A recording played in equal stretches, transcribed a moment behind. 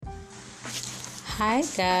Hi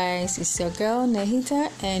guys, it's your girl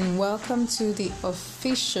Nahita and welcome to the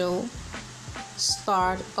official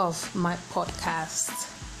start of my podcast.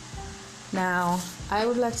 Now, I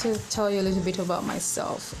would like to tell you a little bit about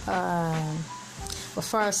myself. But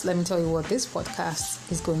first, let me tell you what this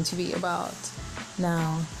podcast is going to be about.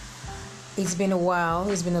 Now, it's been a while,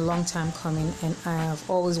 it's been a long time coming, and I have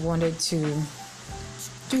always wanted to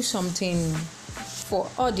do something for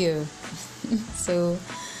audio. So,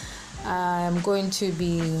 this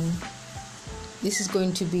is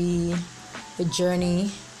going to be a journey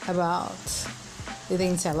about the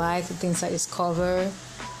things I like, the things I discover,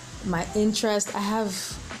 my interest. I have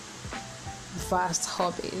vast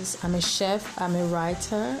hobbies. I'm a chef, I'm a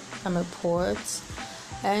writer, I'm a poet,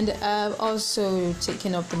 and I've also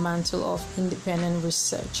taken up the mantle of independent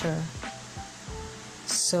researcher.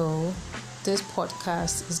 So this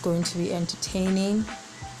podcast is going to be entertaining,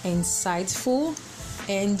 insightful,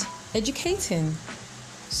 and educating.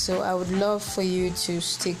 So I would love for you to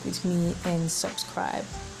stick with me and subscribe.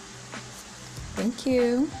 Thank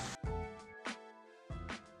you.